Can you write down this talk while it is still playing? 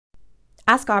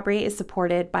Ask Aubrey is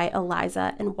supported by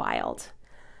Eliza and Wild.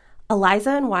 Eliza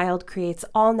and Wild creates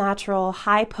all-natural,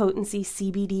 high-potency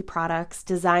CBD products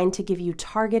designed to give you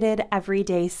targeted,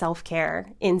 everyday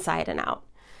self-care inside and out.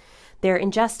 Their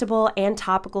ingestible and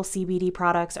topical CBD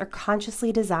products are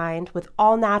consciously designed with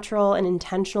all-natural and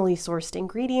intentionally sourced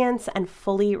ingredients and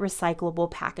fully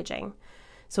recyclable packaging.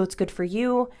 So it's good for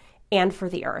you and for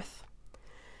the earth.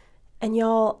 And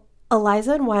y'all,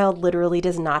 Eliza and Wild literally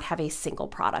does not have a single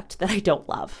product that I don't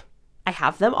love. I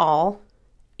have them all,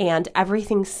 and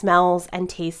everything smells and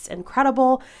tastes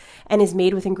incredible and is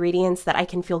made with ingredients that I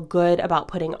can feel good about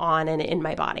putting on and in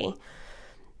my body.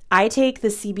 I take the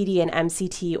CBD and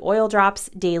MCT oil drops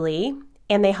daily,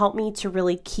 and they help me to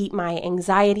really keep my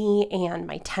anxiety and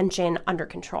my tension under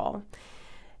control.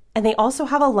 And they also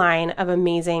have a line of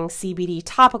amazing CBD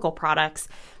topical products,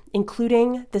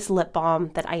 including this lip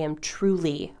balm that I am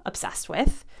truly obsessed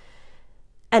with.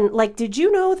 And did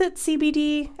you know that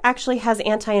CBD actually has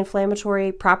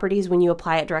anti-inflammatory properties when you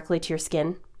apply it directly to your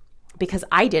skin? Because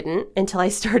I didn't until I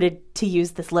started to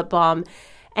use this lip balm,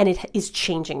 and it is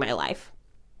changing my life.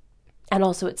 And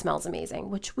also it smells amazing,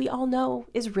 which we all know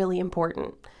is really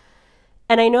important.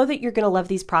 And I know that you're going to love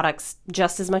these products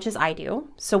just as much as I do.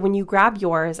 So when you grab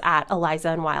yours at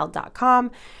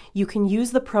elizaandwild.com, you can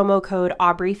use the promo code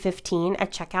Aubrey15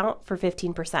 at checkout for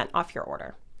 15% off your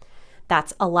order.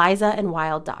 That's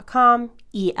elizaandwild.com,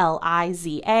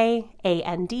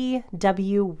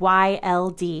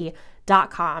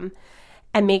 ELIZAANDWYLD.com.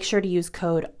 And make sure to use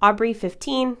code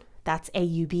Aubrey15, that's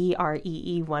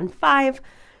AUBREE15,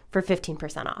 for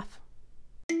 15% off.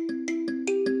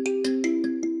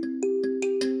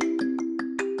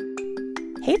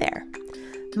 Hey there.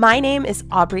 My name is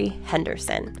Aubrey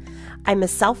Henderson. I'm a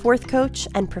self-worth coach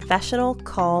and professional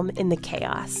calm in the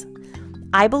chaos.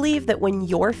 I believe that when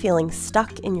you're feeling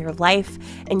stuck in your life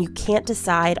and you can't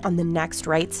decide on the next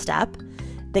right step,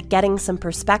 that getting some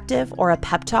perspective or a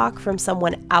pep talk from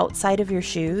someone outside of your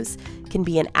shoes can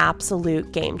be an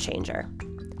absolute game changer.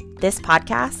 This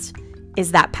podcast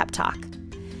is that pep talk.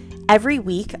 Every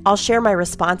week, I'll share my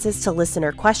responses to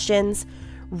listener questions,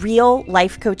 real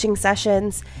life coaching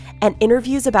sessions, and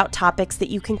interviews about topics that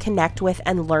you can connect with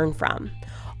and learn from.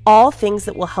 All things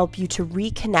that will help you to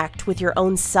reconnect with your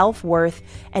own self-worth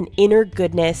and inner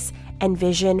goodness and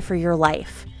vision for your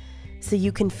life, so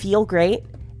you can feel great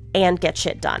and get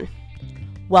shit done.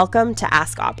 Welcome to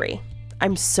Ask Aubrey.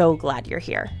 I'm so glad you're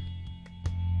here.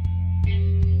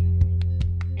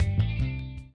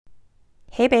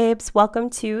 Hey babes, welcome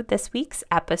to this week's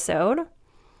episode.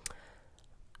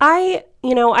 I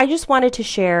just wanted to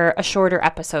share a shorter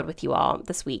episode with you all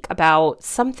this week about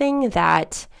something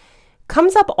that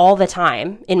comes up all the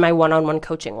time in my one-on-one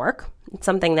coaching work. It's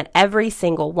something that every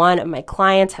single one of my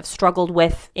clients have struggled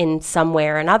with in some way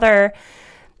or another.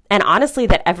 And honestly,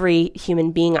 that every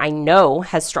human being I know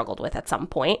has struggled with at some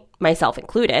point, myself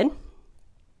included.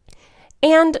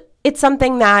 And it's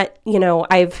something that,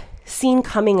 I've seen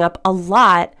coming up a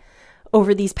lot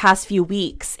over these past few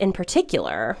weeks in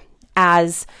particular,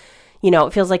 as,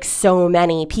 it feels like so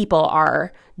many people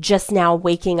are just now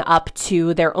waking up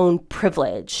to their own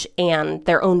privilege and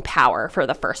their own power for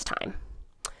the first time.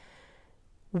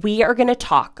 We are going to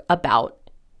talk about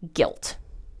guilt.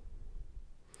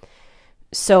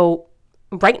 So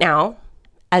right now,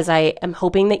 as I am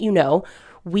hoping that you know,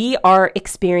 we are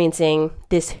experiencing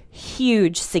this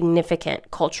huge, significant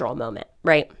cultural moment,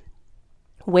 right?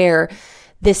 Where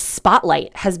this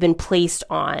spotlight has been placed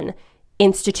on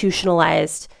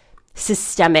institutionalized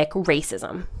systemic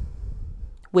racism,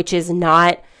 which is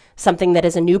not something that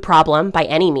is a new problem by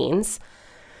any means,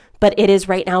 but it is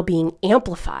right now being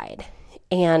amplified.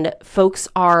 And folks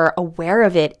are aware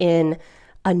of it in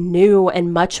a new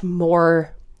and much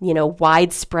more,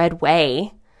 widespread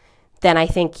way than I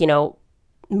think,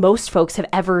 most folks have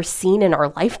ever seen in our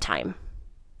lifetime.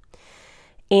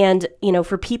 And,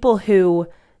 for people who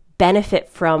benefit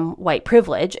from white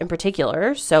privilege in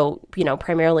particular, so,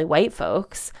 primarily white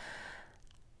folks,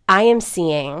 I am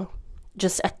seeing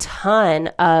just a ton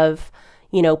of,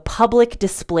 public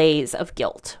displays of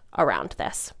guilt around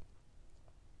this.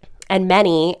 And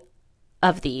many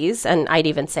of these, and I'd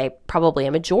even say probably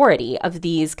a majority of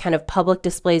these kind of public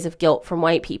displays of guilt from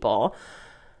white people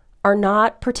are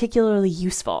not particularly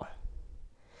useful.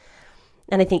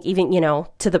 And I think even,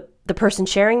 to the person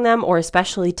sharing them, or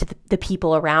especially to the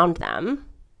people around them,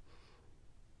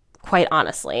 quite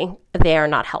honestly, they are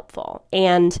not helpful.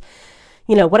 And,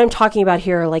 what I'm talking about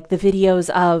here are like the videos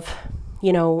of,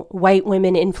 white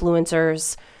women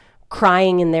influencers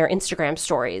crying in their Instagram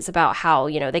stories about how,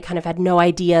 they kind of had no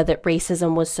idea that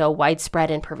racism was so widespread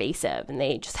and pervasive, and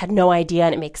they just had no idea,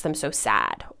 and it makes them so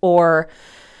sad. Or,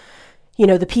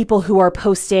 the people who are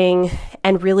posting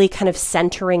and really kind of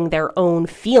centering their own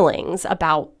feelings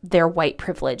about their white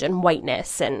privilege and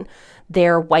whiteness and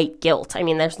their white guilt. I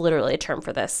mean, there's literally a term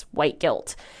for this, white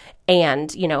guilt.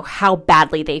 And, how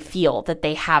badly they feel that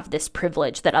they have this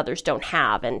privilege that others don't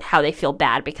have, and how they feel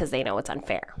bad because they know it's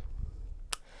unfair.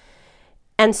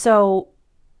 And so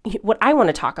what I want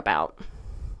to talk about,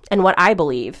 and what I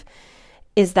believe,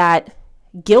 is that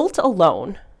guilt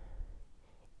alone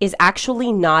is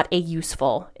actually not a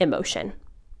useful emotion.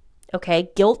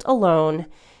 Okay? Guilt alone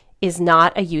is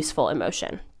not a useful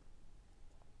emotion.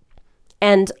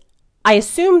 And I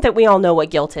assume that we all know what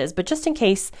guilt is, but just in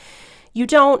case you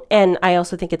don't, and I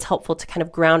also think it's helpful to kind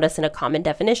of ground us in a common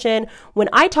definition. When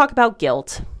I talk about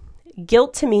guilt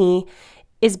to me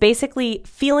is basically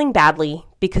feeling badly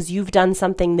because you've done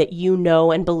something that you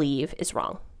know and believe is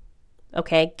wrong.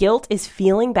 Okay? Guilt is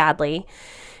feeling badly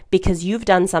because you've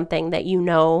done something that you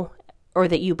know or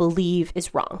that you believe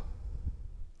is wrong.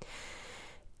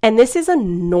 And this is a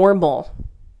normal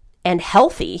and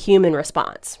healthy human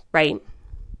response, right?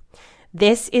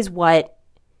 This is what,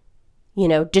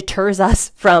 deters us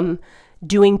from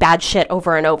doing bad shit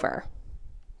over and over.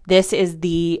 This is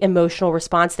the emotional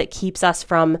response that keeps us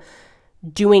from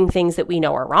doing things that we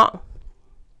know are wrong.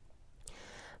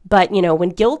 But, when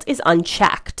guilt is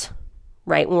unchecked,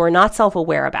 right, when we're not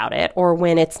self-aware about it, or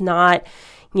when it's not,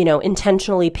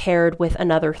 intentionally paired with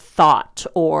another thought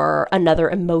or another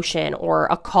emotion or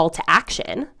a call to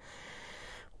action,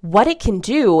 what it can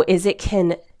do is it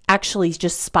can actually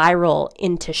just spiral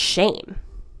into shame.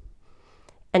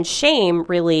 And shame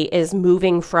really is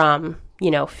moving from,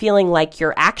 feeling like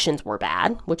your actions were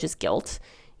bad, which is guilt.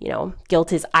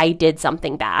 Guilt is I did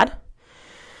something bad,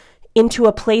 into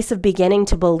a place of beginning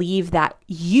to believe that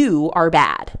you are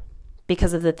bad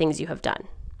because of the things you have done,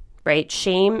 right?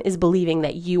 Shame is believing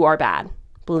that you are bad,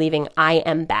 believing I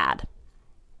am bad.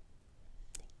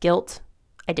 Guilt,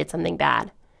 I did something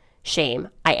bad. Shame,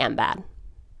 I am bad.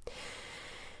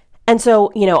 And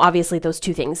so, obviously those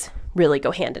two things really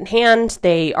go hand in hand.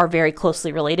 They are very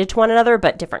closely related to one another,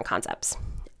 but different concepts.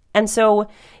 And so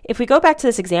if we go back to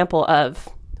this example of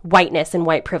whiteness and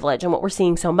white privilege and what we're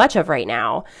seeing so much of right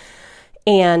now,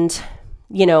 and,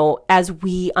 as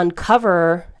we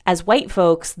uncover as white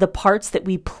folks, the parts that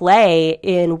we play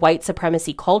in white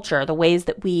supremacy culture, the ways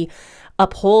that we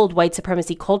uphold white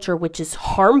supremacy culture, which is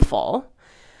harmful,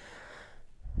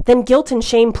 then guilt and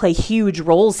shame play huge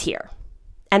roles here.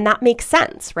 And that makes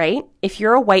sense, right? If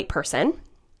you're a white person,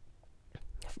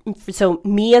 so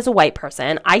me as a white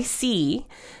person, I see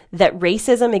that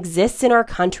racism exists in our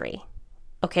country.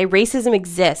 Okay, racism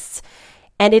exists,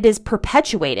 and it is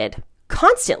perpetuated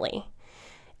constantly,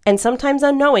 and sometimes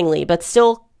unknowingly, but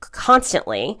still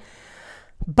constantly,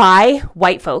 by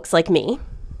white folks like me,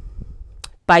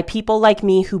 by people like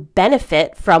me who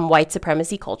benefit from white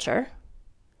supremacy culture.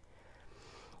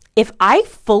 If I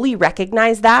fully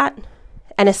recognize that,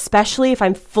 and especially if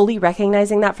I'm fully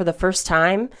recognizing that for the first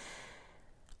time,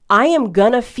 I am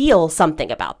gonna feel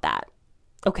something about that.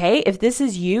 Okay? If this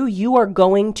is you, you are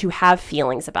going to have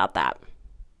feelings about that.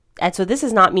 And so this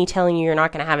is not me telling you you're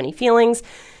not going to have any feelings.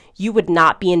 You would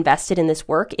not be invested in this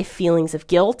work if feelings of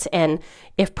guilt and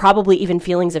if probably even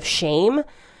feelings of shame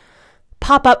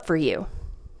pop up for you.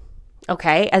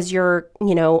 Okay? As you're,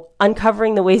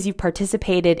 uncovering the ways you've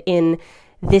participated in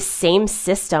this same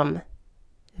system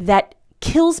that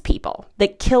kills people,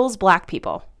 that kills Black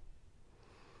people.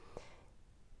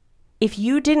 If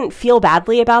you didn't feel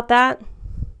badly about that,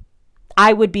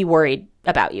 I would be worried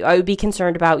about you. I would be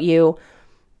concerned about you.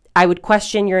 I would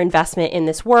question your investment in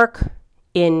this work,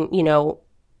 in,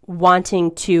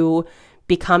 wanting to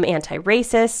become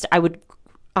anti-racist. I would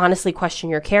honestly question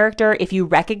your character if you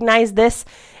recognized this,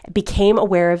 became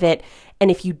aware of it, and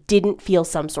if you didn't feel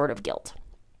some sort of guilt.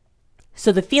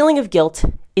 So the feeling of guilt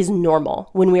is normal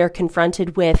when we are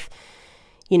confronted with,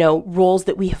 roles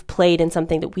that we have played in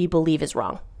something that we believe is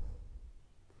wrong.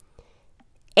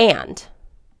 And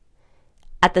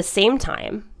at the same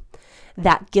time,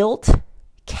 that guilt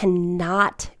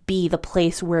cannot be the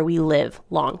place where we live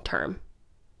long term.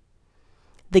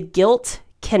 The guilt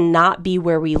cannot be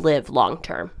where we live long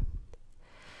term.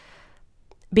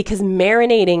 Because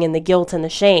marinating in the guilt and the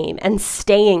shame and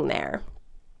staying there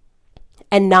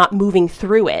and not moving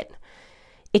through it,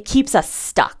 it keeps us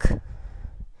stuck.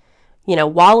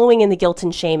 Wallowing in the guilt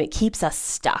and shame, it keeps us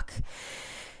stuck.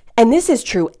 And this is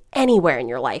true anywhere in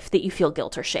your life that you feel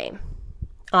guilt or shame.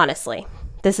 Honestly,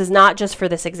 This is not just for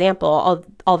this example,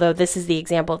 although this is the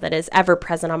example that is ever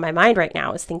present on my mind right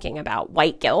now, is thinking about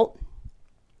white guilt.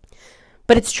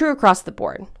 But it's true across the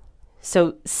board.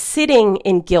 So sitting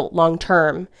in guilt long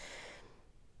term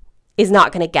is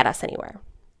not going to get us anywhere.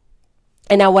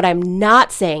 And now what I'm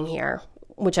not saying here,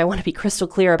 which I want to be crystal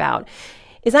clear about,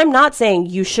 is I'm not saying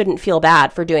you shouldn't feel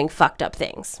bad for doing fucked up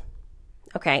things.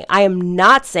 Okay? I am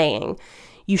not saying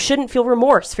you shouldn't feel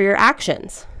remorse for your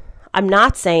actions. I'm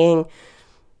not saying,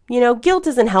 guilt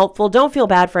isn't helpful. Don't feel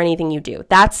bad for anything you do.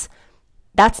 That's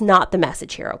not the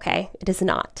message here, okay? It is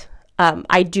not.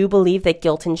 I do believe that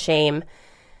guilt and shame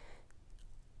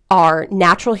are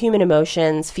natural human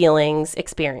emotions, feelings,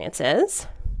 experiences,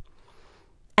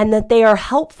 and that they are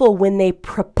helpful when they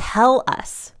propel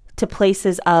us to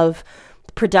places of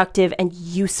productive and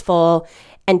useful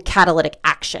and catalytic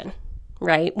action,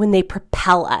 right? When they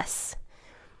propel us.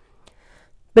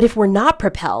 But if we're not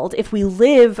propelled, if we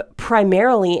live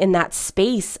primarily in that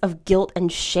space of guilt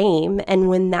and shame, and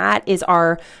when that is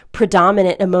our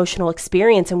predominant emotional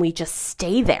experience and we just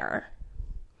stay there,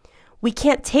 we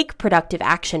can't take productive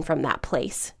action from that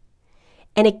place.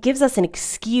 And it gives us an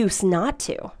excuse not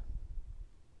to.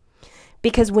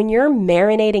 Because when you're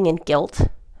marinating in guilt,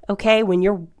 okay, when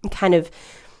you're kind of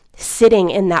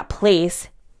sitting in that place,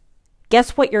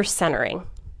 guess what you're centering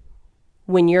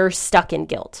when you're stuck in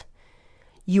guilt?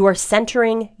 You are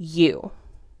centering you.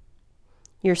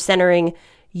 You're centering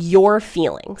your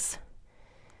feelings.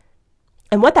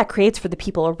 And what that creates for the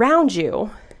people around you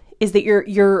is that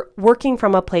you're working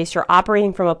from a place, you're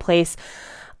operating from a place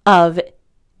of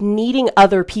needing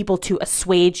other people to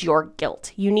assuage your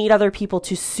guilt. You need other people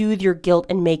to soothe your guilt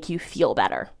and make you feel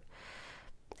better.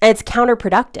 And it's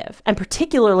counterproductive, and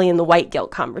particularly in the white guilt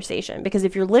conversation, because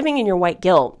if you're living in your white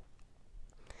guilt,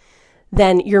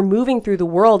 then you're moving through the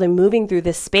world and moving through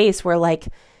this space where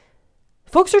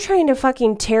folks are trying to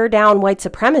fucking tear down white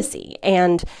supremacy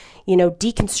and,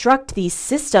 deconstruct these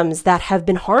systems that have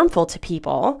been harmful to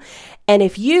people. And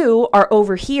if you are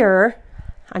over here,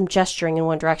 I'm gesturing in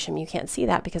one direction. You can't see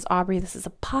that because, Aubrey, this is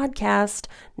a podcast,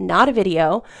 not a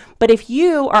video. But if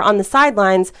you are on the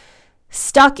sidelines,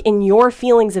 stuck in your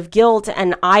feelings of guilt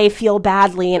and I feel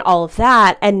badly and all of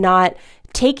that, and not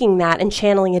taking that and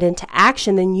channeling it into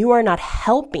action, then you are not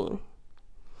helping.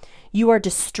 You are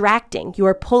distracting. You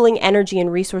are pulling energy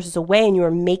and resources away, and you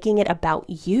are making it about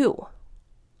you.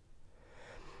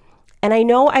 And I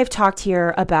know I've talked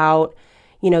here about,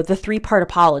 the 3-part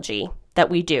apology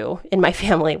that we do in my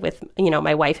family with,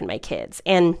 my wife and my kids.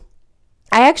 And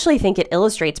I actually think it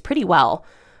illustrates pretty well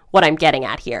what I'm getting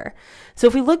at here. So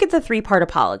if we look at the 3-part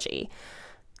apology,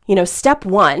 step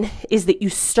 1 is that you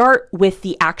start with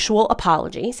the actual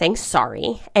apology, saying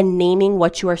sorry, and naming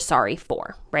what you are sorry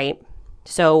for, right?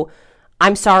 So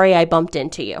I'm sorry I bumped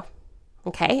into you.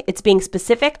 Okay? It's being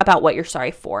specific about what you're sorry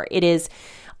for. It is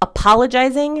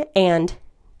apologizing and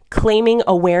claiming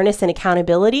awareness and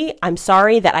accountability. I'm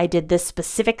sorry that I did this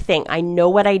specific thing. I know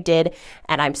what I did,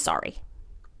 and I'm sorry.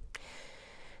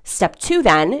 Step 2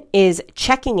 then is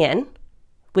checking in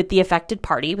with the affected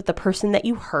party, with the person that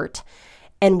you hurt,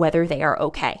 and whether they are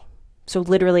okay. So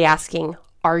literally asking,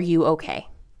 are you okay?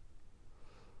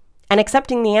 And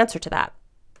accepting the answer to that.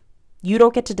 You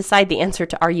don't get to decide the answer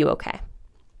to are you okay?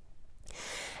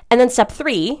 And then step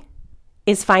 3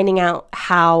 is finding out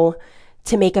how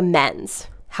to make amends,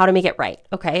 how to make it right,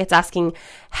 okay? It's asking,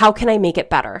 how can I make it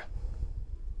better?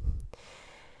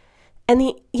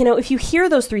 And if you hear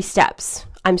those 3 steps,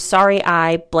 I'm sorry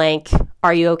I blank,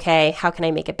 are you okay? How can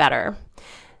I make it better?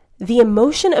 The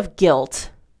emotion of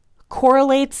guilt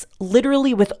correlates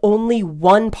literally with only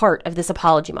one part of this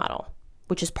apology model,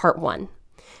 which is part 1.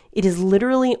 It is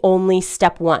literally only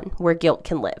step 1 where guilt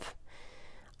can live.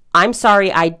 I'm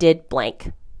sorry I did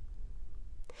blank.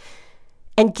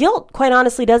 And guilt, quite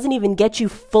honestly, doesn't even get you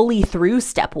fully through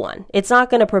step 1. It's not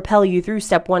going to propel you through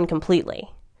step 1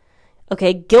 completely.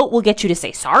 Okay, guilt will get you to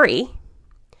say sorry.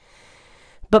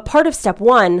 But part of step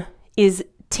 1 is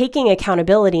taking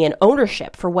accountability and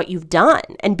ownership for what you've done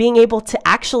and being able to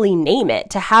actually name it,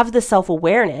 to have the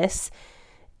self-awareness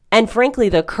and, frankly,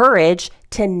 the courage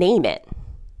to name it.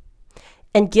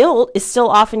 And guilt is still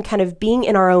often kind of being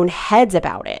in our own heads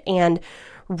about it and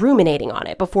ruminating on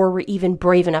it before we're even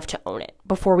brave enough to own it,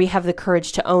 before we have the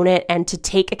courage to own it and to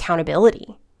take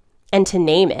accountability and to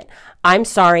name it. I'm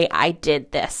sorry I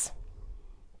did this.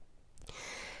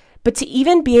 But to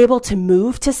even be able to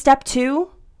move to step 2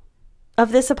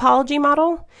 of this apology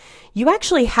model, you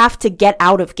actually have to get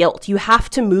out of guilt. You have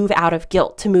to move out of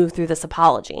guilt to move through this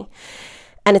apology.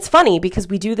 And it's funny because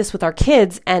we do this with our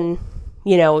kids and,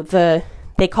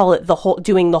 they call it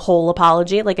doing the whole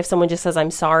apology. Like if someone just says, I'm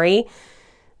sorry,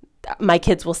 my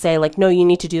kids will say like, no, you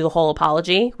need to do the whole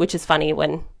apology, which is funny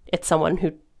when it's someone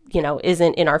who,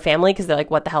 isn't in our family, because they're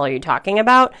like, what the hell are you talking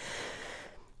about?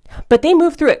 But they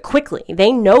move through it quickly.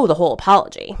 They know the whole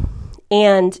apology.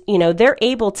 And, they're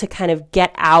able to kind of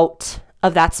get out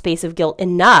of that space of guilt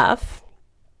enough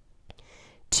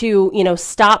to,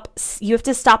 stop. You have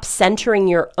to stop centering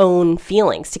your own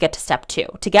feelings to get to step 2,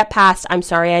 to get past, I'm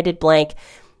sorry I did blank.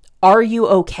 Are you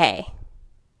okay?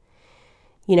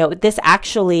 This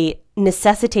actually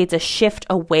necessitates a shift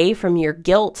away from your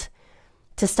guilt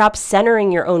to stop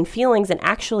centering your own feelings and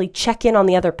actually check in on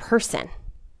the other person.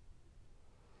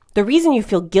 The reason you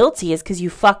feel guilty is because you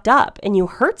fucked up and you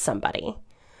hurt somebody.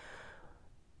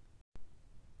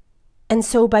 And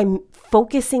so by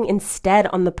focusing instead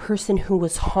on the person who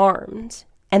was harmed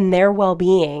and their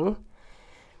well-being,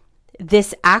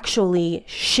 this actually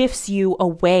shifts you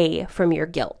away from your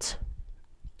guilt.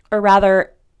 Or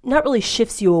rather, not really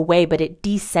shifts you away, but it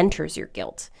decenters your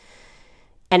guilt.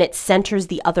 And it centers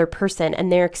the other person and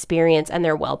their experience and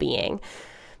their well-being.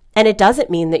 And it doesn't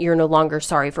mean that you're no longer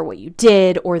sorry for what you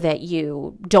did or that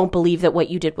you don't believe that what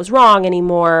you did was wrong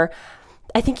anymore.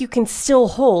 I think you can still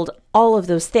hold all of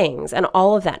those things and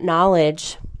all of that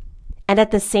knowledge, and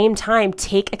at the same time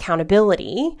take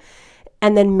accountability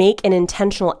and then make an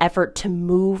intentional effort to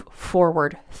move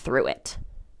forward through it.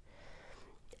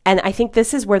 And I think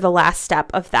this is where the last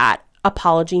step of that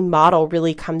apology model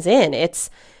really comes in. It's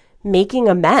making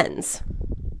amends.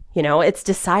 It's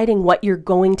deciding what you're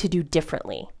going to do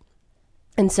differently.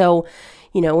 And so,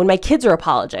 when my kids are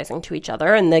apologizing to each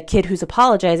other and the kid who's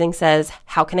apologizing says,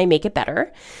 how can I make it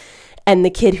better? And the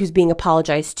kid who's being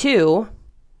apologized to,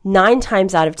 9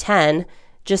 times out of 10,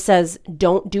 just says,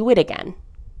 don't do it again.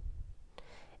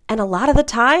 And a lot of the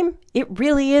time, it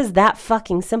really is that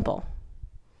fucking simple.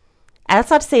 And that's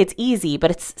not to say it's easy,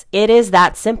 but it is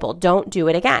that simple. Don't do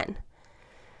it again.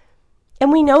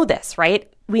 And we know this,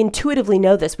 right? We intuitively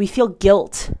know this. We feel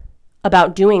guilt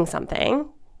about doing something.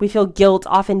 We feel guilt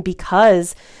often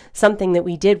because something that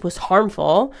we did was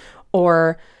harmful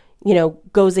or,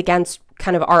 goes against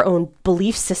kind of our own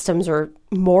belief systems or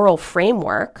moral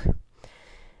framework,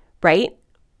 right?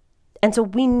 And so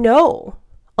we know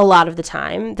a lot of the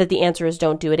time that the answer is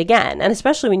don't do it again. And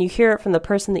especially when you hear it from the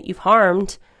person that you've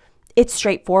harmed, it's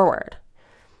straightforward.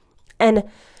 And,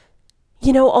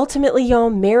 ultimately, y'all,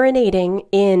 marinating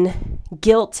in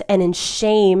guilt and in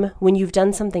shame when you've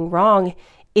done something wrong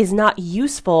is not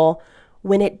useful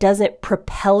when it doesn't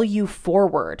propel you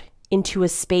forward into a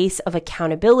space of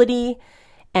accountability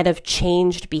and of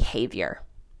changed behavior.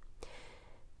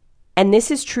 And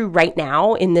this is true right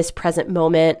now in this present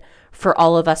moment for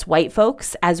all of us white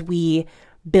folks as we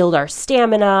build our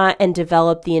stamina and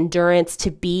develop the endurance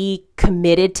to be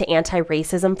committed to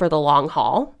anti-racism for the long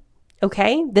haul.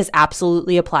 Okay, this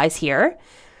absolutely applies here.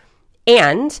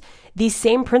 And these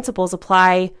same principles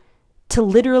apply to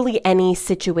literally any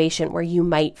situation where you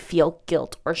might feel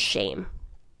guilt or shame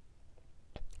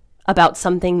about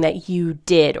something that you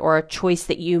did or a choice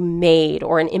that you made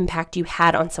or an impact you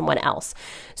had on someone else.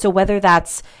 So whether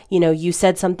that's, you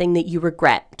said something that you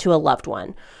regret to a loved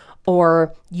one,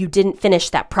 or you didn't finish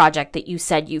that project that you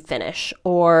said you finish,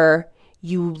 or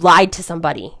you lied to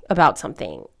somebody about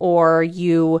something, or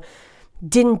you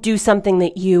didn't do something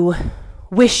that you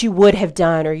wish you would have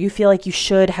done or you feel like you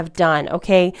should have done,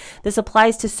 okay? This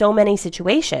applies to so many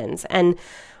situations. And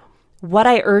what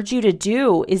I urge you to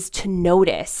do is to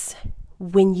notice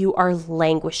when you are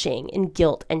languishing in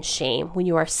guilt and shame, when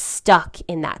you are stuck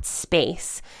in that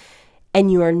space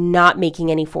and you are not making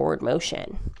any forward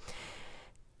motion.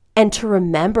 And to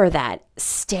remember that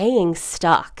staying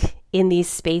stuck in these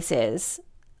spaces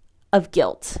of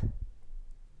guilt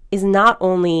is not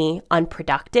only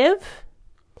unproductive,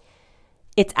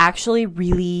 it's actually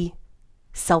really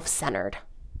self-centered.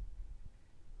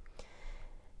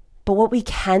 But what we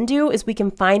can do is we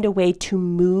can find a way to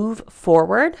move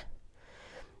forward,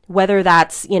 whether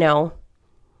that's, to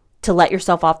let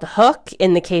yourself off the hook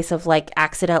in the case of like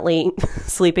accidentally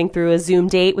sleeping through a Zoom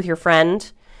date with your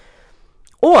friend,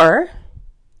 or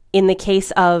in the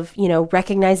case of,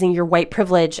 recognizing your white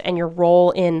privilege and your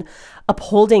role in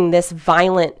upholding this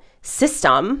violent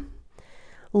system,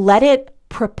 let it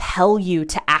propel you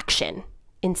to action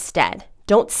instead.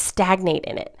 Don't stagnate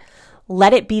in it.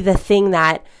 Let it be the thing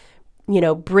that,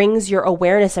 brings your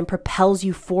awareness and propels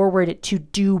you forward to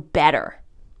do better.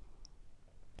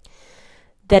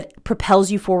 That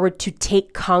propels you forward to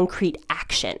take concrete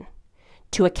action,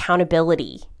 to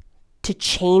accountability, to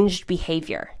changed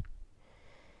behavior.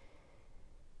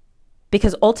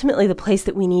 Because ultimately the place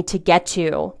that we need to get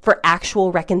to for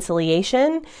actual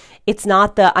reconciliation, it's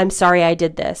not the I'm sorry I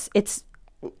did this. It's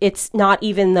It's not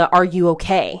even the, are you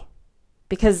okay?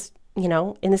 Because,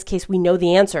 in this case, we know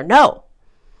the answer, no.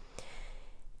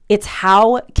 It's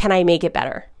how can I make it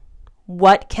better?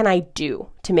 What can I do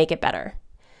to make it better?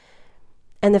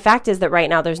 And the fact is that right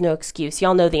now there's no excuse.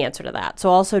 Y'all know the answer to that. So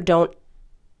also don't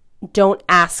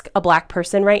ask a Black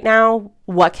person right now,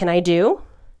 what can I do?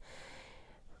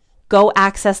 Go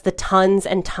access the tons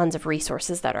and tons of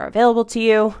resources that are available to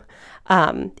you.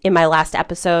 In my last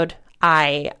episode,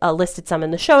 I listed some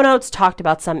in the show notes, talked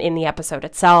about some in the episode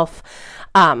itself.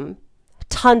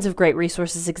 Tons of great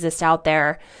resources exist out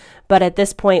there. But at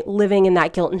this point, living in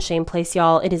that guilt and shame place,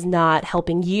 y'all, it is not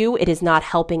helping you. It is not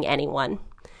helping anyone.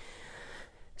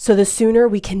 So the sooner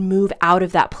we can move out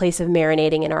of that place of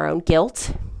marinating in our own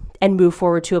guilt and move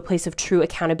forward to a place of true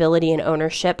accountability and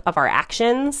ownership of our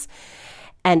actions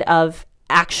and of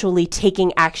actually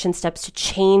taking action steps to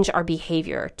change our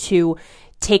behavior, to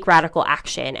take radical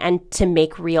action and to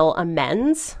make real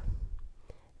amends,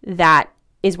 that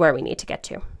is where we need to get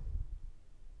to.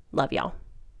 Love y'all.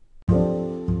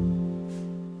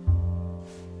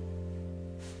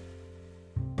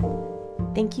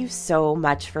 Thank you so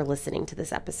much for listening to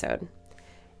this episode.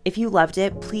 If you loved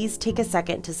it, please take a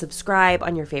second to subscribe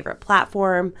on your favorite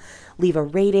platform, leave a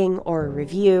rating or a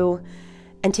review,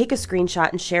 and take a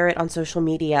screenshot and share it on social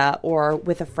media or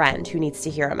with a friend who needs to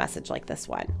hear a message like this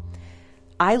one.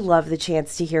 I love the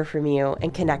chance to hear from you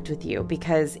and connect with you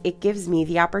because it gives me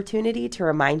the opportunity to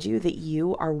remind you that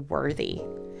you are worthy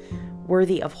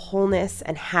of wholeness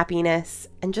and happiness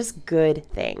and just good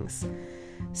things.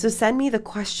 So send me the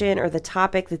question or the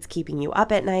topic that's keeping you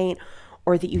up at night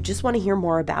or that you just want to hear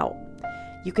more about.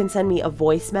 You can send me a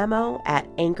voice memo at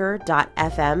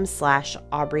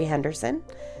anchor.fm/Aubrey Henderson.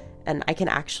 And I can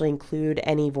actually include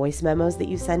any voice memos that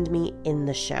you send me in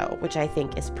the show, which I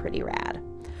think is pretty rad.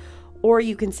 Or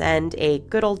you can send a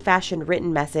good old-fashioned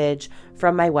written message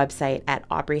from my website at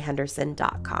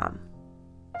aubreyhenderson.com.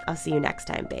 I'll see you next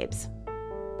time, babes.